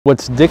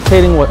What's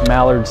dictating what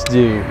mallards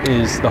do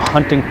is the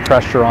hunting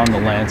pressure on the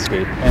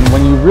landscape. And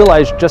when you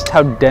realize just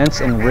how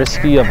dense and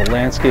risky of a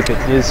landscape it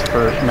is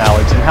for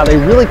mallards and how they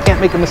really can't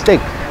make a mistake.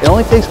 It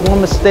only takes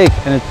one mistake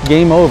and it's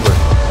game over.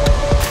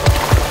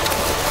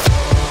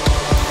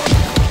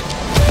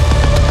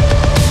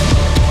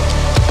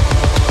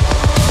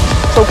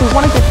 So if we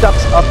want to get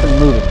ducks up and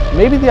moving,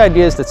 maybe the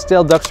idea is that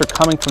stale ducks are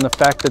coming from the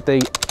fact that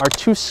they are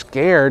too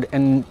scared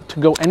and to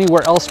go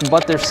anywhere else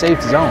but their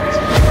safe zones.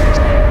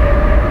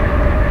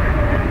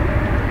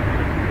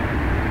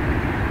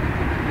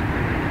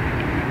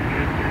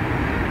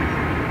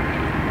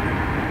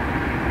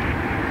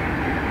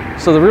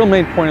 So the real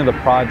main point of the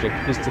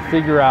project is to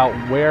figure out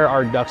where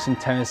our ducks in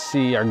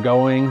Tennessee are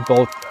going,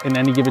 both in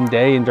any given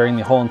day and during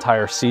the whole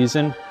entire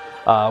season.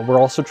 We're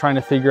also trying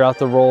to figure out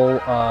the role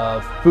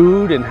of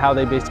food and how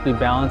they basically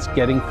balance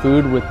getting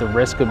food with the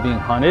risk of being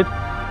hunted.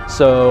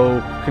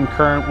 So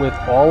concurrent with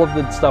all of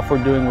the stuff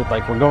we're doing with,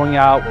 like, we're going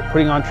out, we're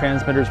putting on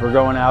transmitters, we're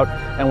going out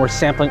and we're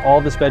sampling all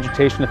this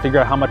vegetation to figure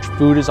out how much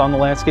food is on the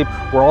landscape.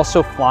 We're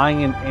also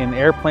flying in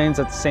airplanes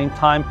at the same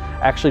time,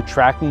 actually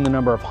tracking the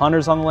number of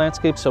hunters on the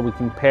landscape so we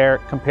can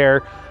compare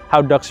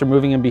how ducks are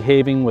moving and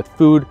behaving with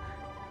food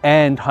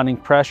and hunting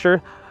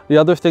pressure. The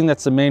other thing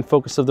that's the main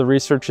focus of the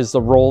research is the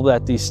role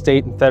that these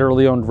state and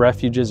federally owned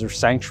refuges or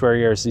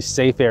sanctuary areas, these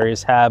safe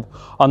areas, have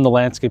on the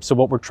landscape. So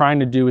what we're trying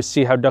to do is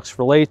see how ducks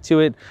relate to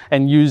it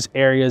and use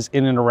areas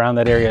in and around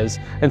that areas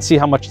and see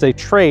how much they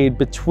trade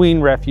between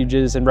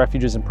refuges and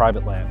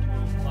private land.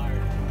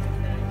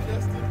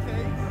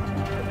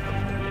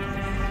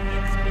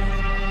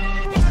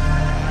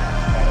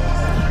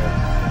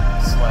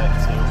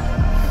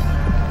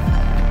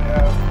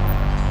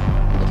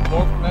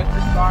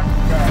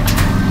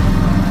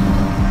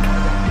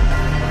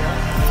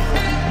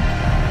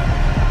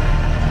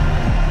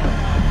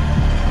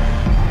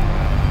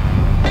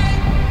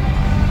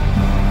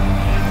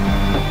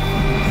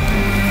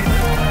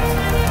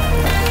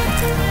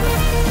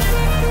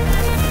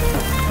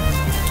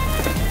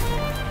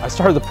 I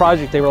started the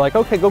project, they were like,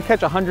 okay, go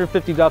catch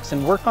 150 ducks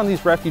and work on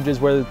these refuges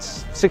where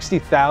it's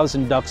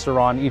 60,000 ducks are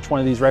on each one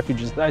of these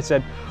refuges. And I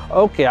said,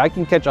 okay, I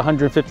can catch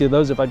 150 of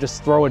those if I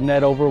just throw a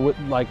net over with,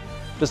 like,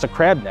 just a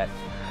crab net.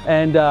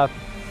 And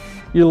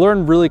you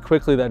learn really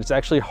quickly that it's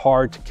actually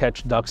hard to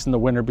catch ducks in the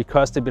winter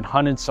because they've been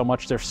hunted so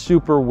much. They're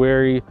super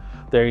wary.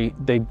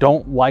 They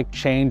don't like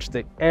change.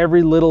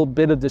 Every little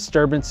bit of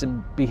disturbance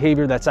and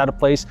behavior that's out of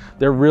place,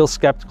 they're real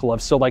skeptical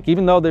of. So, like,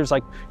 even though there's,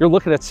 like, you're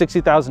looking at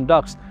 60,000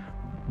 ducks,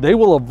 they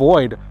will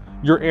avoid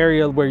your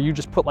area where you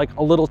just put, like,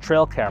 a little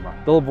trail camera.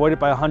 They'll avoid it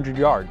by 100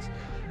 yards.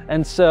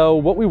 And so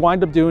what we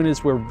wind up doing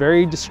is we're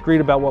very discreet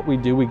about what we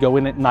do. We go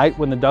in at night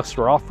when the ducks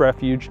are off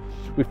refuge.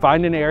 We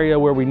find an area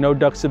where we know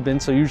ducks have been,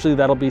 so usually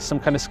that'll be some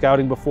kind of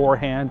scouting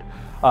beforehand.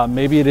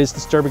 Maybe it is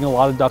disturbing a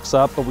lot of ducks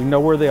up, but we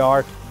know where they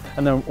are.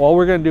 And then all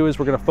we're gonna do is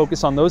we're gonna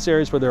focus on those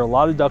areas where there are a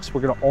lot of ducks.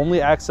 We're gonna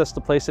only access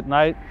the place at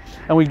night.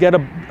 And we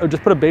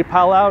just put a bait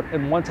pile out,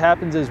 and what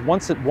happens is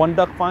once one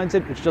duck finds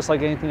it, it's just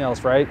like anything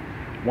else, right?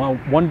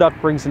 One duck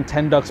brings in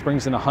 10 ducks,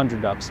 brings in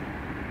 100 ducks.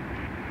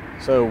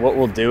 So what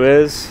we'll do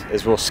is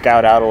we'll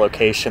scout out a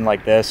location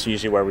like this,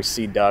 usually where we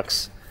see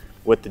ducks,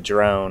 with the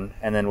drone,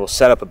 and then we'll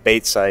set up a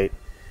bait site,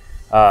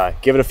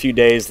 give it a few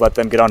days, let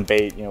them get on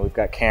bait. You know, we've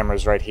got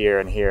cameras right here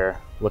and here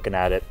looking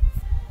at it.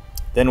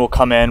 Then we'll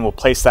come in, we'll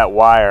place that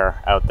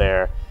wire out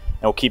there,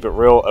 and we'll keep it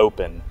real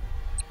open.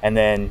 And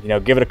then, you know,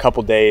 give it a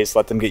couple days,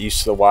 let them get used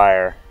to the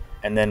wire,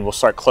 and then we'll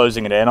start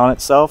closing it in on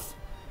itself,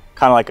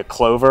 kind of like a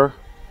clover.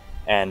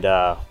 And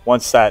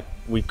once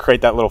we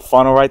create that little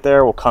funnel right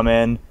there, we'll come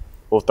in,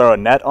 we'll throw a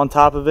net on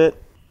top of it.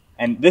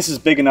 And this is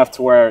big enough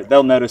to where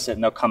they'll notice it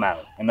and they'll come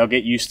out. And they'll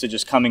get used to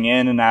just coming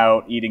in and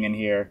out, eating in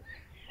here.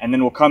 And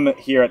then we'll come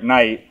here at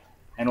night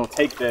and we'll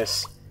take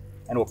this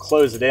and we'll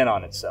close it in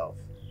on itself.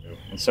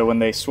 And so when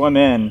they swim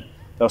in,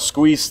 they'll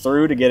squeeze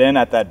through to get in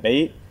at that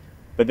bait,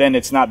 but then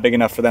it's not big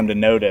enough for them to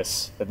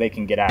notice that they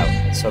can get out.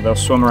 And so they'll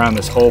swim around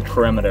this whole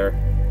perimeter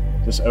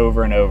just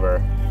over and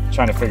over,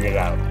 trying to figure it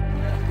out.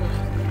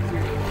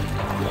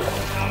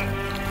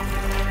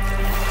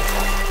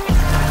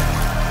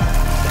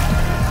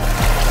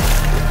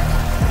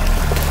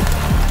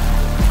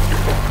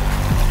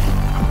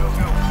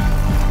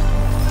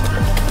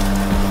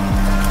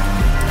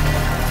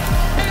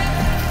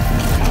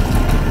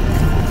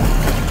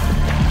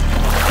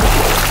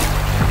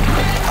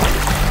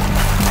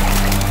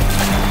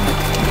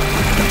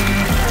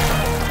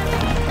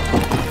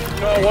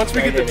 Once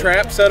we get the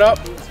trap set up,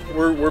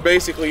 we're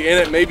basically in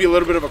it. Maybe a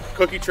little bit of a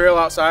cookie trail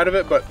outside of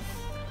it, but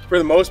for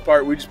the most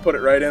part, we just put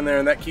it right in there,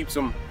 and that keeps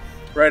them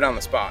right on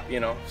the spot, you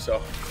know.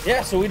 So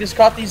yeah, so we just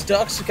caught these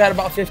ducks. Got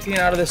about 15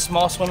 out of this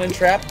small swimming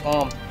trap.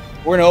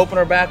 We're gonna open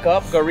her back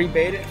up, go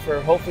rebait it for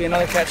hopefully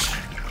another catch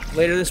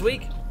later this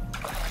week.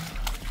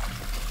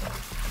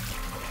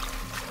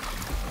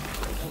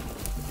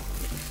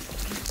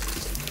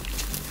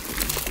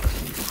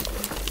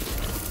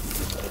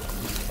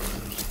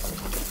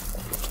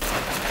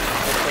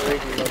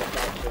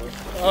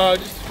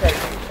 Just to try to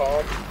keep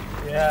calm.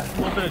 Yeah, a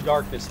little bit of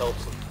darkness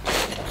helps them.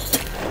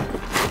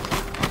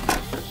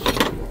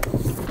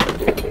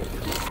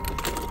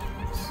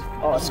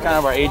 Oh, it's kind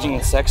of our aging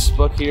and sex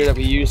book here that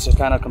we use to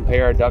kind of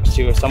compare our ducks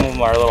to. Some of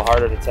them are a little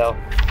harder to tell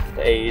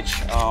the age.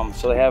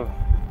 So they have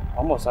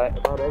almost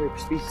about every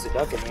species of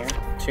duck in here.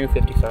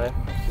 255.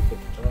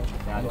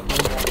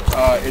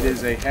 255. It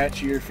is a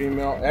hatch year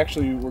female.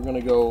 Actually, we're gonna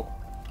go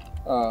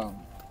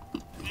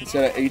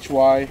instead of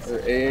HY or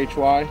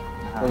AHY,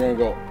 we're gonna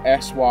go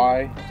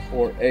SY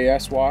or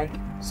ASY.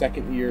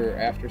 Second year or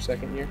after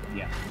second year.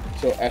 Yeah.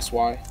 So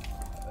SY.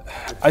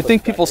 I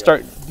think people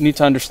need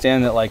to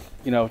understand that, like,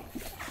 you know,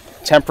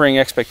 tempering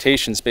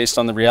expectations based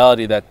on the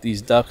reality that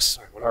these ducks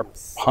are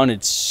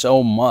hunted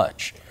so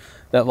much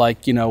that,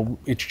 like, you know,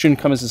 it shouldn't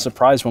come as a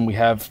surprise when we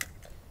have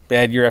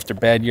bad year after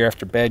bad year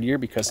after bad year,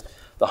 because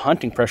the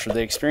hunting pressure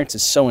they experience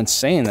is so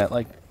insane that,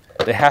 like,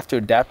 they have to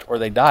adapt or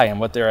they die.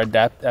 And what their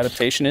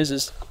adaptation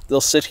is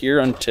they'll sit here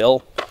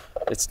until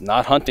it's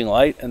not hunting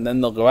light, and then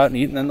they'll go out and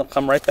eat, and then they'll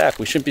come right back.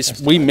 We shouldn't be.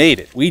 We made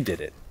it. We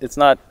did it. It's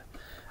not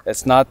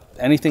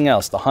anything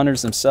else. The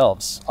hunters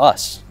themselves,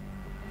 us,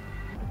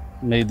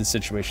 made the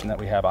situation that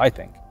we have, I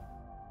think.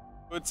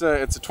 It's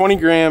a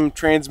 20-gram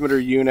transmitter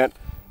unit.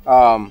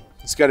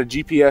 It's got a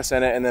GPS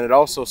in it, and then it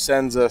also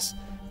sends us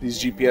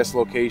these GPS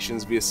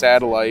locations via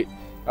satellite,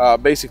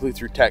 basically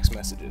through text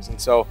messages. And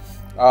so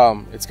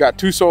it's got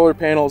 2 solar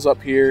panels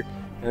up here,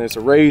 and it's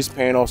a raised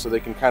panel so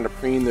they can kind of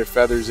preen their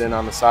feathers in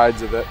on the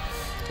sides of it.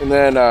 And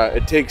then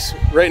it takes,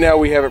 right now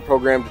we have it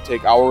programmed to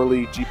take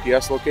hourly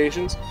GPS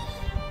locations.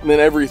 And then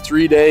every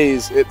 3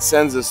 days, it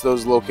sends us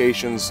those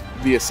locations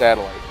via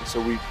satellite. So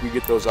we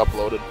get those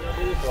uploaded.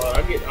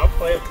 I'll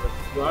play it for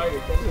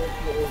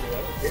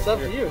It's up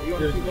to you. You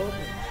want to keep going?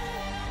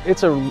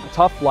 It's a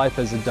tough life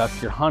as a duck.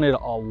 You're hunted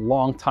a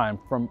long time,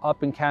 from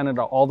up in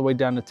Canada all the way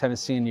down to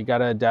Tennessee, and you got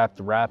to adapt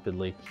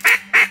rapidly.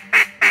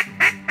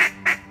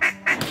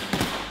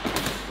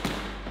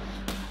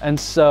 And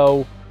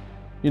so,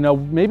 you know,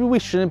 maybe we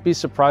shouldn't be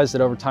surprised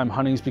that over time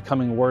hunting is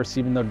becoming worse,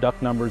 even though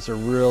duck numbers are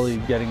really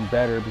getting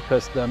better,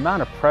 because the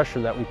amount of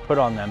pressure that we put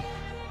on them,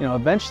 you know,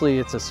 eventually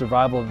it's a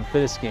survival of the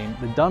fittest game.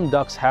 The dumb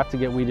ducks have to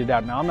get weeded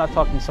out. Now, I'm not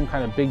talking some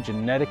kind of big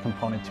genetic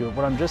component to it.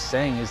 What I'm just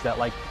saying is that,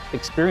 like,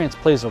 experience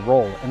plays a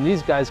role, and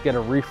these guys get a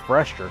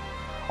refresher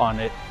on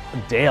it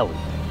daily.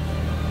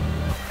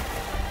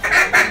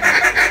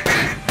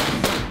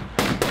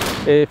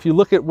 If you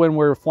look at when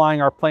we're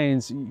flying our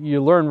planes,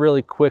 you learn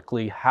really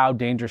quickly how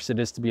dangerous it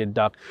is to be a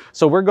duck.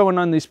 So we're going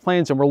on these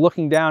planes and we're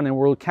looking down and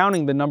we're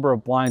counting the number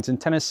of blinds. In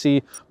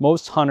Tennessee,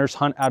 most hunters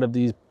hunt out of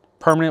these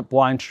permanent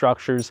blind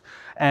structures,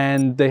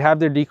 and they have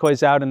their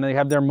decoys out and they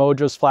have their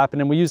mojos flapping,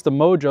 and we use the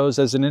mojos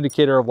as an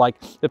indicator of, like,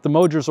 if the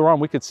mojos are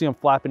on, we could see them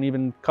flapping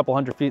even a couple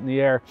hundred feet in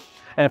the air.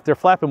 And if they're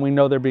flapping, we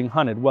know they're being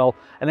hunted. Well,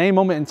 at any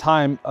moment in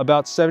time,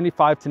 about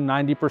 75 to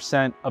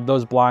 90% of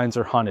those blinds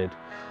are hunted.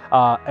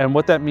 And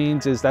what that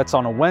means is that's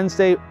on a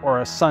Wednesday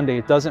or a Sunday,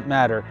 it doesn't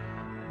matter.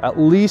 At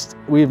least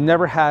we've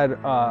never had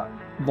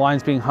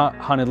blinds being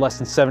hunted, less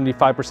than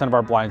 75% of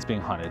our blinds being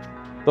hunted.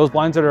 Those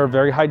blinds that are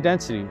very high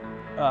density.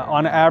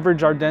 On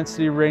average, our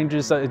density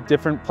ranges at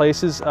different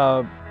places,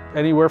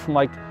 anywhere from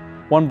like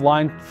 1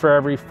 blind for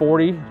every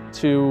 40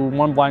 to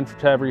 1 blind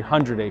for every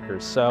 100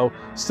 acres. So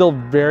still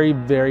very,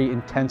 very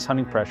intense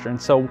hunting pressure. And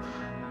so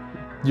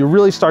you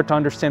really start to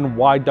understand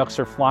why ducks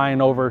are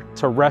flying over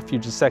to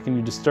refuge the second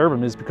you disturb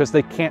them, is because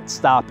they can't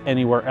stop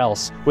anywhere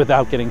else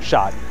without getting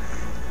shot.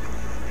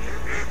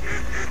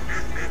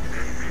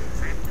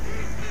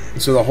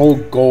 So the whole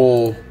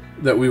goal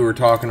that we were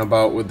talking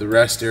about with the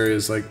rest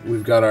areas, like,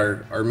 we've got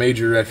our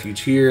major refuge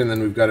here, and then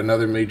we've got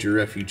another major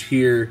refuge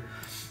here,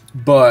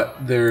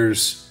 but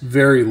there's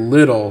very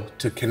little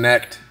to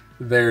connect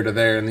there to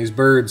there. And these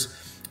birds,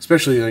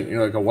 especially, like, you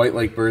know, like a white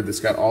lake bird that's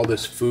got all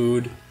this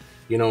food,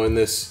 you know, in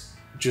this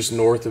just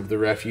north of the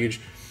refuge,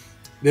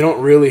 they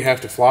don't really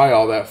have to fly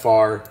all that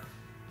far.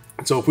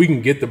 And so if we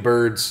can get the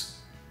birds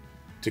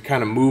to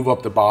kind of move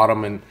up the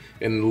bottom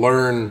and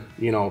learn,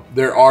 you know,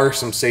 there are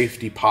some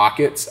safety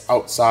pockets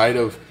outside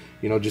of,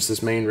 you know, just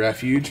this main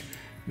refuge,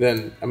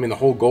 then, I mean, the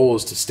whole goal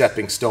is to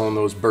stepping stone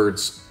those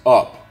birds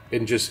up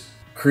and just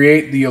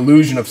create the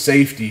illusion of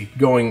safety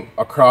going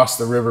across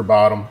the river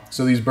bottom.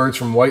 So these birds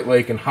from White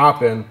Lake and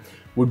Hopin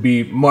would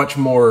be much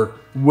more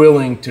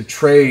willing to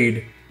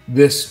trade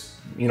this,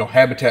 you know,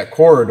 habitat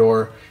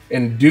corridor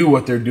and do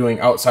what they're doing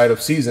outside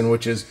of season,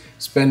 which is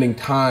spending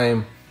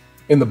time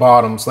in the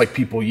bottoms like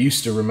people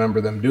used to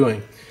remember them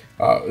doing.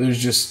 There's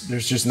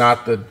just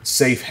not the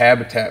safe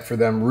habitat for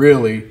them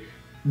really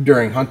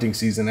during hunting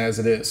season as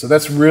it is. So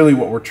that's really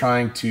what we're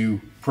trying to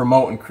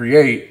promote and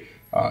create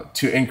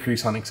to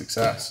increase hunting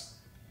success.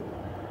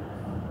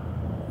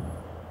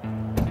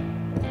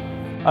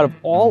 Out of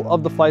all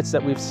of the flights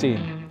that we've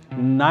seen,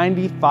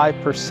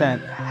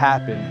 95%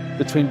 happen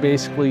between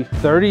basically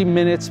 30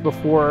 minutes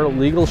before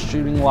legal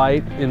shooting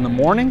light in the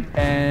morning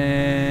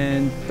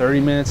and 30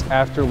 minutes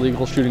after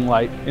legal shooting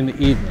light in the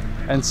evening.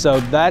 And so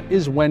that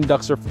is when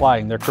ducks are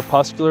flying. They're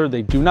crepuscular,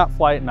 they do not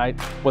fly at night.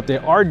 What they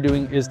are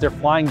doing is they're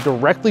flying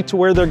directly to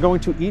where they're going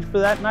to eat for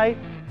that night,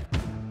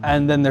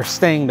 and then they're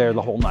staying there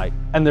the whole night,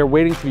 and they're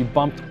waiting to be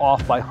bumped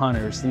off by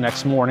hunters the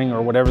next morning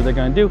or whatever they're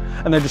going to do,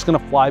 and they're just going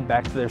to fly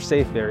back to their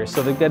safe area.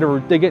 So they get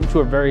into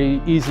a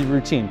very easy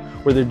routine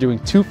where they're doing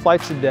 2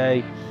 flights a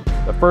day.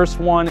 The first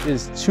one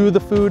is to the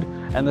food,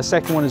 and the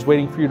second one is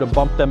waiting for you to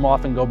bump them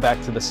off and go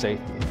back to the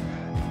safety.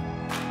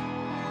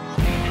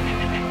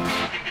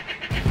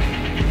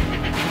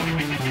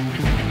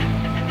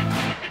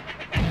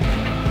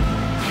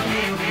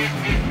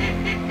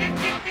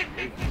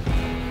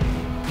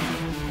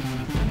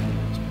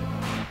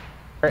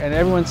 And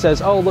everyone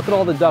says, oh, look at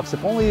all the ducks.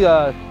 If only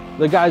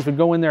the guys would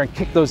go in there and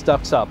kick those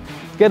ducks up,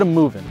 get them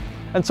moving.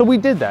 And so we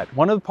did that.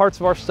 One of the parts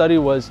of our study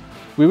was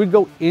we would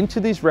go into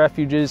these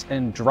refuges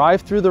and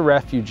drive through the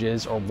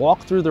refuges or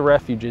walk through the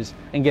refuges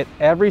and get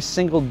every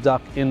single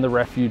duck in the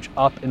refuge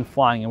up and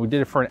flying. And we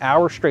did it for an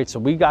hour straight, so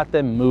we got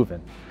them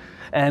moving.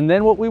 And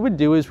then what we would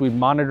do is we'd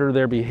monitor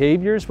their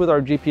behaviors with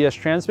our GPS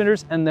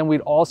transmitters, and then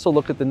we'd also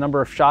look at the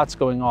number of shots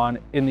going on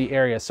in the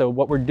area. So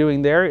what we're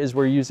doing there is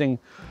we're using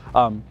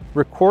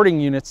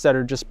recording units that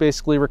are just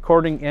basically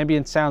recording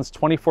ambient sounds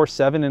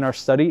 24/7 in our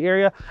study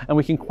area, and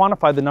we can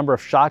quantify the number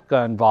of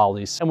shotgun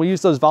volleys. And we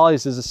use those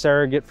volleys as a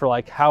surrogate for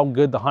like how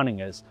good the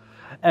hunting is.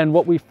 And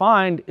what we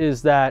find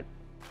is that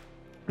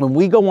when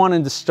we go on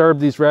and disturb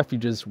these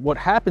refuges, what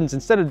happens,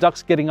 instead of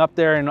ducks getting up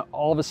there and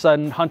all of a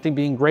sudden hunting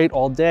being great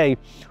all day,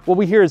 what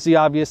we hear is the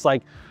obvious,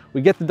 like we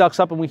get the ducks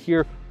up and we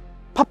hear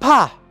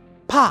pa-pa,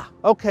 pa.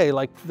 Okay,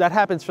 like that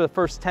happens for the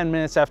first 10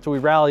 minutes after we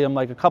rally them,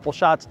 like a couple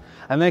shots,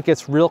 and then it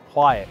gets real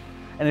quiet.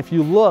 And if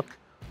you look,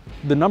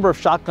 the number of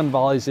shotgun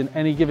volleys in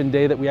any given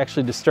day that we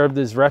actually disturb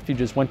these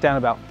refuges went down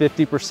about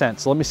 50%.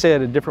 So let me say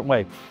it a different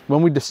way.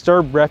 When we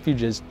disturb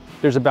refuges,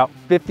 there's about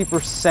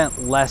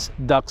 50% less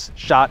ducks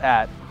shot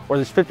at, or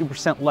there's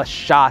 50% less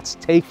shots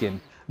taken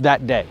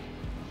that day.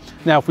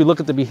 Now, if we look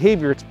at the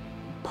behavior, it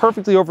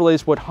perfectly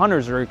overlays what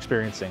hunters are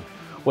experiencing.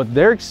 What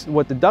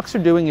the ducks are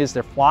doing is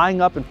they're flying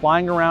up and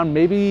flying around,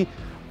 maybe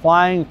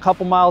flying a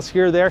couple miles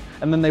here or there,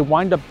 and then they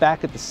wind up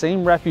back at the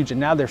same refuge, and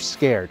now they're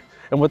scared.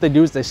 And what they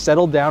do is they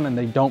settle down and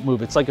they don't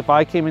move. It's like if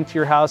I came into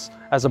your house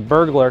as a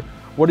burglar,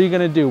 what are you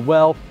gonna do?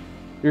 Well,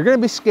 you're gonna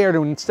be scared,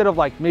 and instead of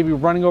like maybe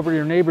running over to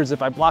your neighbors,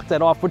 if I block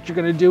that off, what you're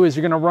gonna do is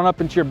you're gonna run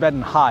up into your bed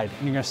and hide,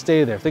 and you're gonna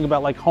stay there. Think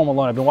about like Home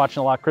Alone. I've been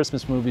watching a lot of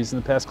Christmas movies in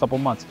the past couple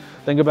months.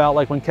 Think about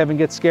like when Kevin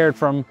gets scared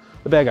from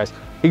the bad guys.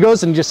 He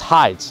goes and just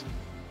hides.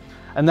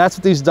 And that's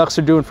what these ducks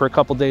are doing for a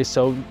couple days.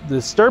 So the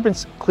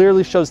disturbance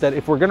clearly shows that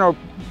if we're gonna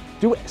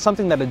do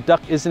something that a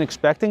duck isn't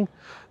expecting,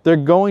 they're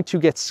going to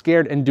get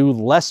scared and do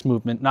less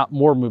movement, not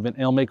more movement.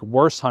 And it'll make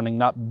worse hunting,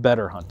 not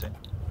better hunting.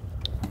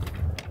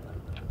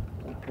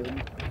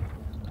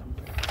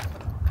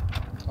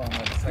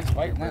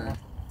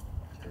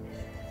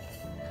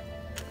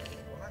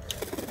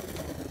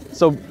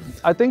 So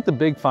I think the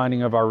big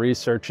finding of our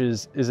research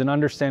is an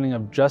understanding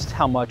of just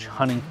how much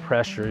hunting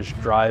pressure is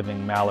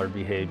driving mallard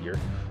behavior.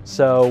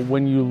 So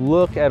when you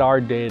look at our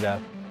data,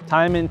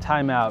 time in,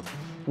 time out,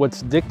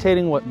 what's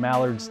dictating what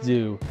mallards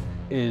do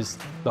is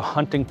the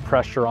hunting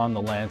pressure on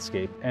the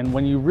landscape. And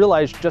when you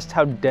realize just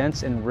how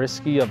dense and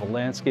risky of a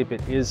landscape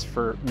it is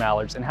for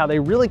mallards and how they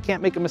really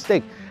can't make a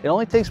mistake, it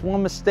only takes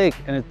one mistake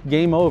and it's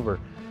game over.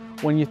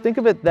 When you think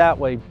of it that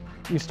way,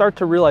 you start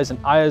to realize, and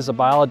I as a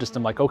biologist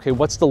am like, okay,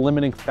 what's the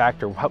limiting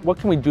factor? What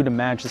can we do to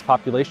manage this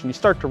population? You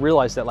start to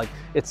realize that like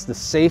it's the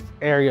safe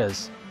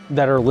areas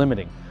that are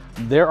limiting.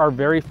 There are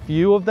very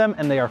few of them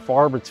and they are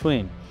far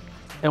between.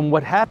 And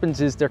what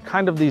happens is they're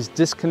kind of these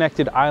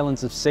disconnected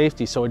islands of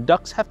safety. So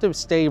ducks have to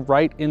stay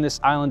right in this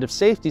island of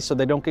safety so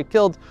they don't get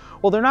killed.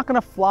 Well, they're not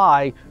gonna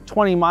fly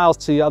 20 miles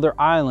to the other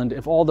island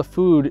if all the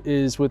food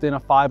is within a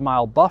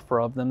 5-mile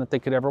buffer of them that they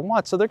could ever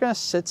want. So they're gonna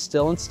sit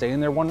still and stay in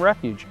their one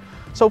refuge.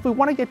 So if we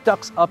wanna get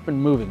ducks up and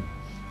moving,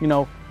 you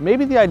know,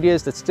 maybe the idea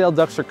is that stale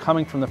ducks are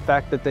coming from the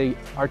fact that they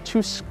are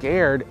too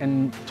scared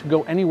and to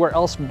go anywhere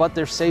else but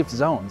their safe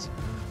zones.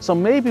 So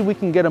maybe we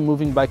can get them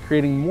moving by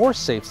creating more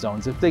safe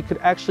zones. If they could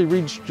actually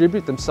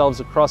redistribute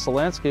themselves across the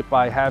landscape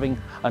by having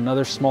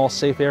another small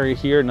safe area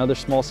here, another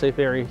small safe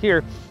area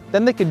here,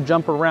 then they could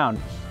jump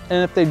around.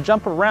 And if they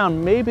jump around,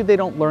 maybe they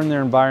don't learn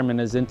their environment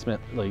as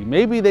intimately.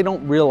 Maybe they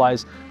don't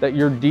realize that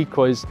your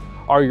decoys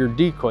are your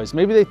decoys.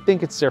 Maybe they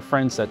think it's their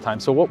friends that time.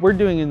 So what we're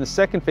doing in the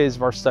second phase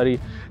of our study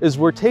is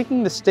we're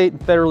taking the state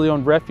and federally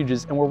owned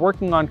refuges and we're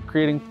working on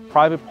creating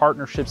private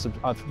partnerships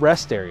of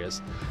rest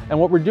areas. And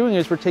what we're doing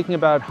is we're taking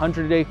about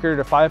 100 acre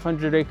to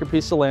 500 acre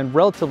piece of land,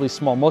 relatively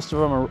small. Most of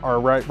them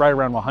are right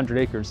around 100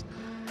 acres.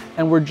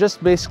 And we're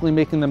just basically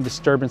making them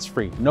disturbance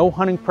free. No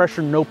hunting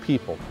pressure, no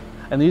people.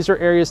 And these are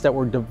areas that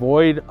were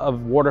devoid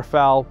of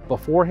waterfowl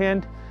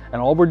beforehand.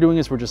 And all we're doing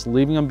is we're just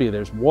leaving them be.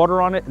 There's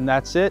water on it and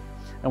that's it.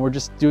 And we're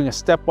just doing a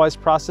stepwise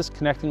process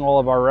connecting all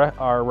of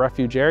our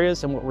refuge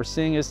areas. And what we're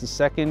seeing is the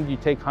second you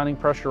take hunting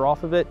pressure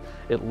off of it,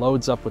 it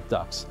loads up with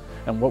ducks.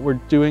 And what we're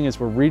doing is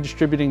we're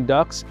redistributing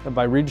ducks. And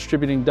by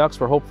redistributing ducks,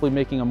 we're hopefully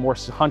making a more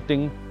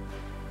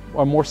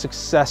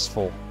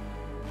successful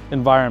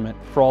environment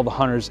for all the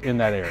hunters in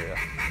that area.